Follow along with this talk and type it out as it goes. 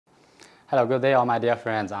Hello, good day all my dear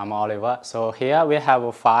friends, I'm Oliver. So here we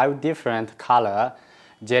have 5 different color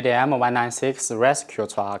JDM-196 rescue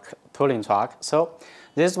truck, tooling truck. So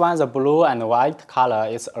this one, the blue and white color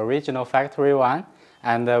is original factory one.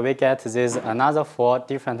 And we get this another 4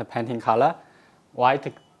 different painting color,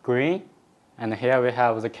 white, green, and here we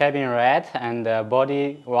have the cabin red and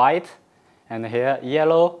body white, and here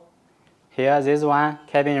yellow. Here this one,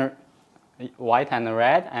 cabin white and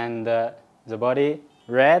red, and the body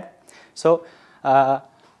red. So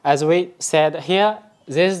as we said here,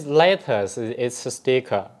 these letters it's a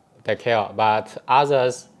sticker, take care, but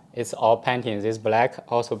others it's all painting. This black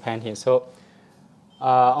also painting. So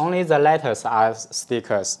only the letters are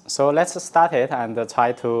stickers. So let's start it and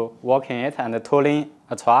try to work in it and tooling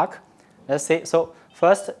a truck. Let's see. So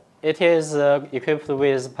first it is equipped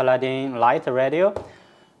with plugged-in light radio.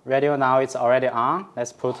 Radio now it's already on.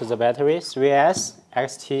 Let's put the battery 3S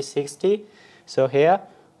XT60. So here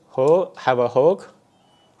have a hook,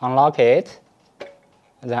 unlock it,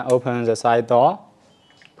 then open the side door,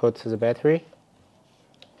 put the battery.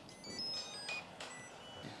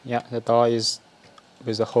 Yeah, the door is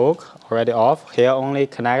with the hook already off. Here only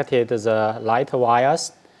connected the light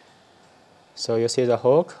wires. So you see the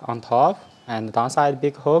hook on top and downside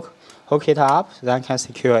big hook. Hook it up, then can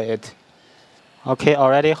secure it. Okay,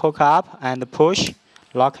 already hook up and push,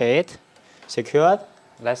 lock it, secured.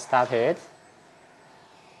 Let's start it.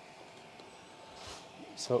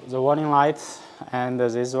 So the warning light and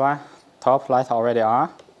this one, top light already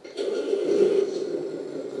on.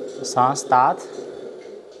 Sound start,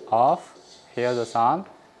 off, hear the sound.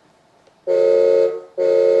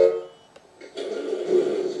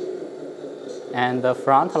 And the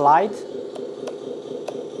front light.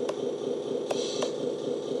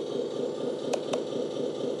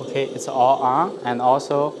 Okay, it's all on, and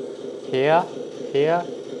also here,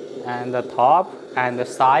 and the top and the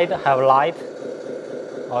side have light.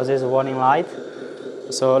 All this warning light.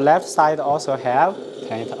 So left side also have,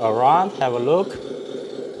 turn it around, have a look.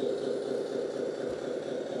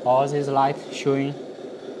 All this light showing.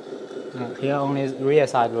 Here only rear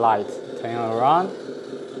side light. Turn around,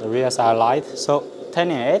 the rear side light. So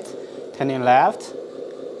turning it, turning left,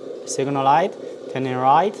 signal light, turning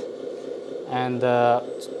right, and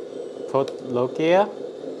put low gear,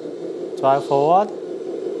 drive forward.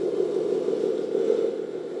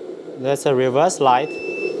 That's a reverse light.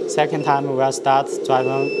 Second time we will start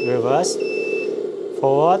driving reverse,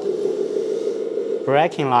 forward,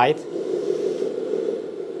 braking light.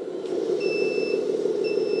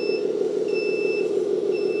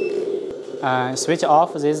 Switch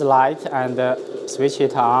off this light and switch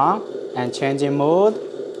it on and changing mode.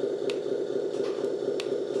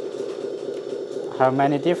 Have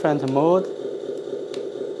many different modes.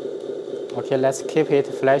 Okay, let's keep it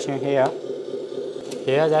flashing here.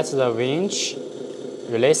 Here that's the winch.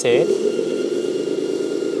 Release it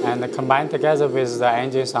and combine together with the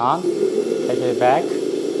engine sound. Take it back.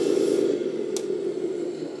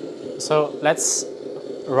 So let's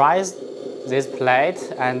raise this plate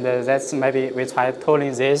and that's maybe we try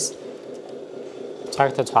tooling this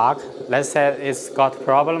tractor truck. Let's say it's got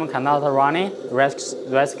problem, cannot running.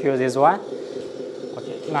 Rescue this one.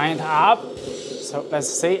 Okay, line it up. So let's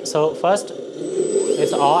see. So first,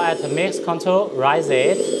 it's all at mix control. Rise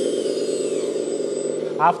it.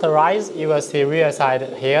 After rise, you will see rear side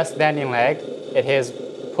here, standing leg. It is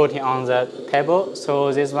putting on the table,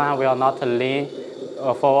 so this one will not lean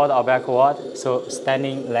forward or backward, so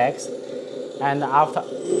standing legs. And after,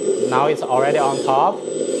 now it's already on top.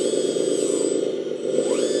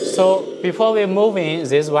 So before we move in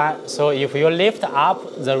this one, so if you lift up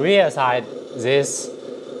the rear side, this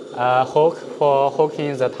hook for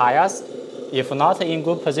hooking the tires, if not in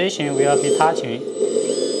good position, will be touching.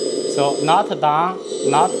 So not down,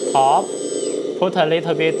 not top, put a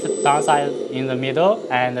little bit downside in the middle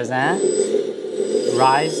and then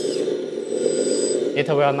rise. It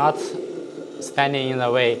will not standing in the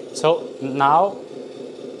way. So now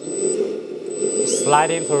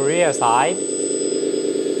sliding to rear side.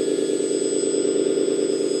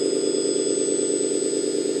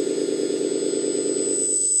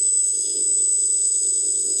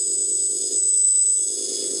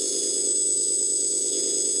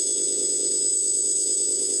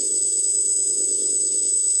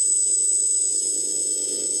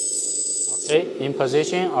 Okay, in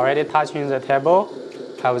position, already touching the table,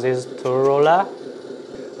 have this tool roller.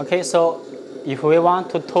 Okay, so if we want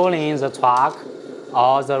to tool in the truck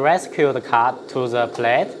or the rescued car to the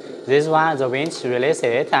plate, this one, the winch release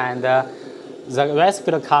it, and the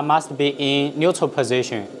rescued car must be in neutral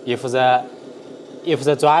position. If the if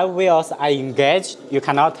the drive wheels are engaged, you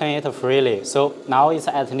cannot turn it freely. So now it's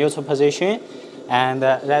at neutral position, and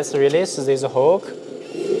let's release this hook.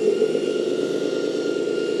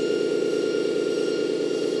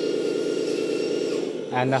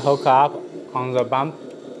 And hook up on the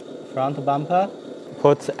front bumper.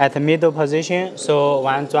 Put at middle position, so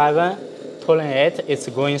when driving, tooling it, it's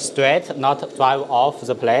going straight, not drive off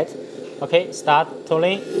the plate. Okay, start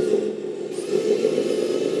tooling.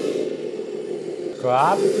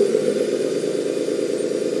 Grab.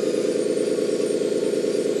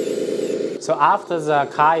 So after the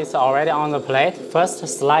car is already on the plate, first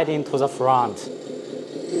slide into the front.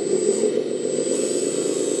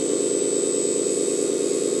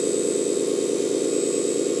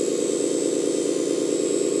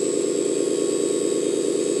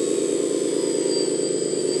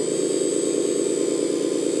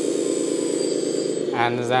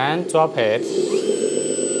 And then drop it.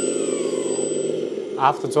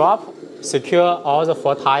 After drop, secure all the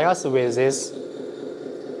 4 tires with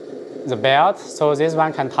the belt, so this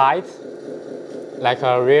one can tight like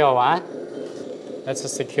a real one.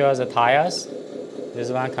 Let's secure the tires. This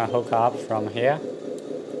one can hook up from here.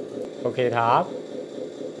 Hook it up,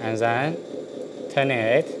 and then turning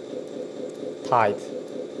it tight.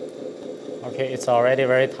 Okay, it's already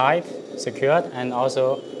very tight, secured, and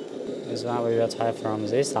also this one we will try from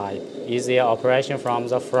this side. Easier operation from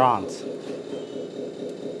the front.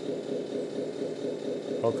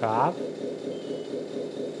 Hook up.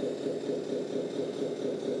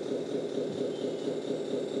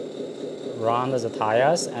 Round the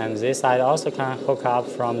tires, and this side also can hook up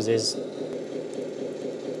from this.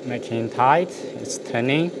 Making tight, it's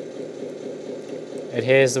turning. It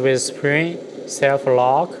is with spring,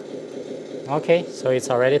 self-lock. Okay, so it's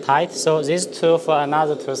already tight. So these two for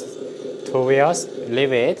another two wheels,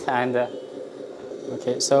 leave it. And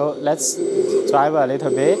okay, so let's drive a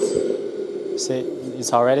little bit. See,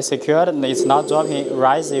 it's already secured. It's not dropping.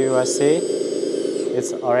 Rise, you will see.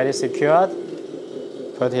 It's already secured.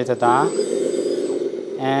 Put it down.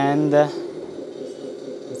 And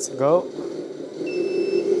let's go.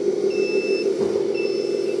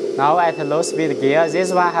 Now at low speed gear,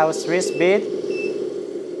 this one has 3 speed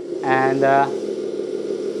and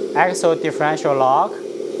axle differential lock.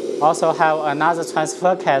 Also have another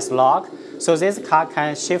transfer case lock. So this car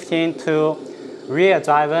can shift into rear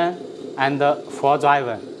driving and forward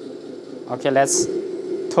driving. Okay, let's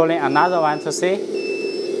tooling another one to see.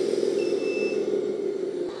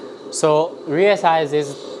 So rear side,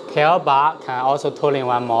 this tail bar can also tooling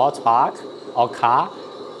one more truck or car.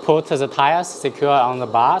 Put the tires secure on the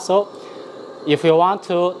bar. So if you want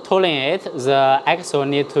to tooling it, the axle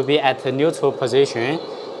need to be at a neutral position,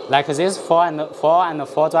 like this 4 and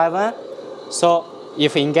 4 driving. So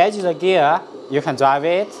if you engage the gear, you can drive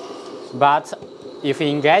it, but if you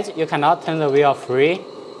engage, you cannot turn the wheel free.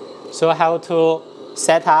 So have to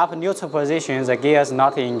set up neutral position, the gear is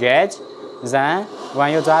not engaged. Then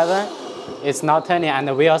when you're driving, it's not turning and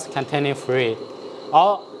the wheels can turn it free.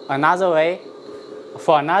 Or another way,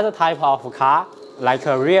 for another type of car, like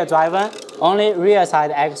a rear driver, only rear side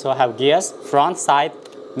axle have gears, front side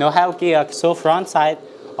no have gear, so front side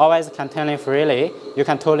always can turn it freely. You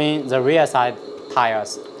can tool in the rear side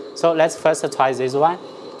tires. So let's first try this one.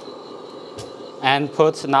 And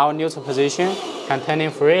put now neutral position, can turn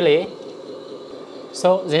it freely.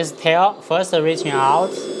 So this tail first reaching out,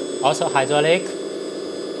 also hydraulic.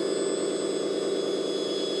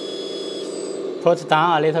 Put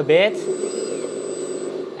down a little bit.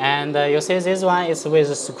 And you see this one is with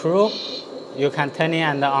a screw. You can turn it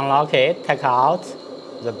and unlock it, take out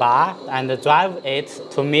the bar and drive it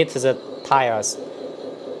to meet the tires.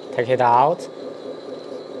 Take it out.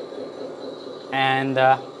 And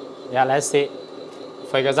yeah, let's see.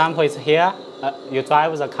 For example, it's here. You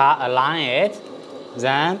drive the car, align it,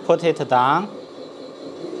 then put it down.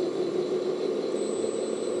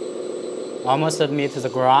 Almost meet the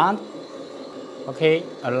ground. Okay,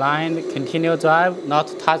 aligned, continue drive, not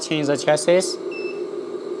touching the chassis.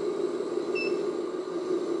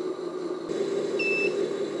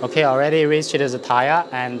 Okay, already reached the tire,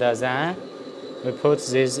 and then we put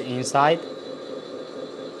this inside.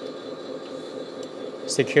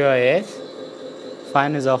 Secure it.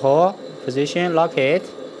 Find the hole position, lock it.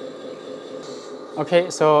 Okay,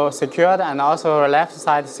 so secured, and also left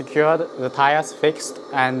side secured, the tires fixed,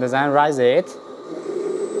 and then raise it.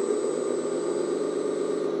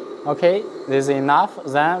 Okay, this is enough,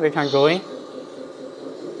 then we can go in.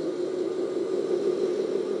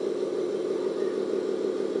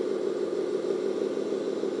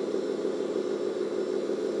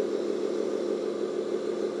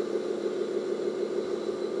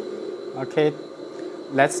 Okay,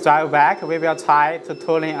 let's drive back. We will try to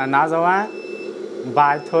tooling another one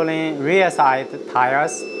by tooling rear side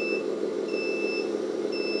tires.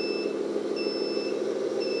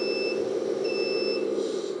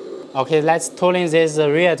 Okay, let's tooling this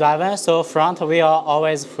rear driver. So front wheel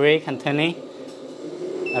always free containing.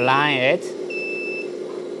 Align it.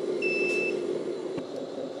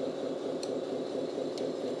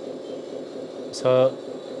 So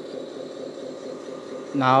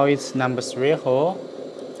now it's number 3 hole.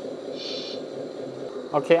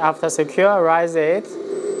 Okay, after secure, raise it.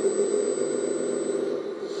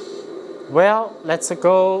 Well, let's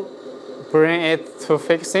go bring it to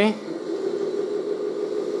fixing.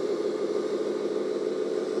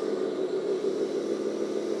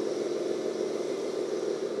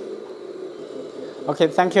 Okay,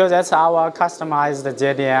 thank you. That's our customized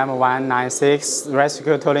JDM-196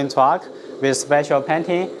 rescue tooling truck with special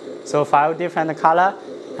painting. So 5 different color.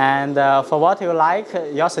 And for what you like,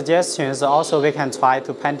 your suggestions, also we can try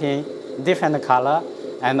to painting different color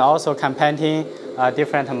and also can painting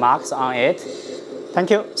different marks on it.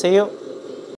 Thank you. See you.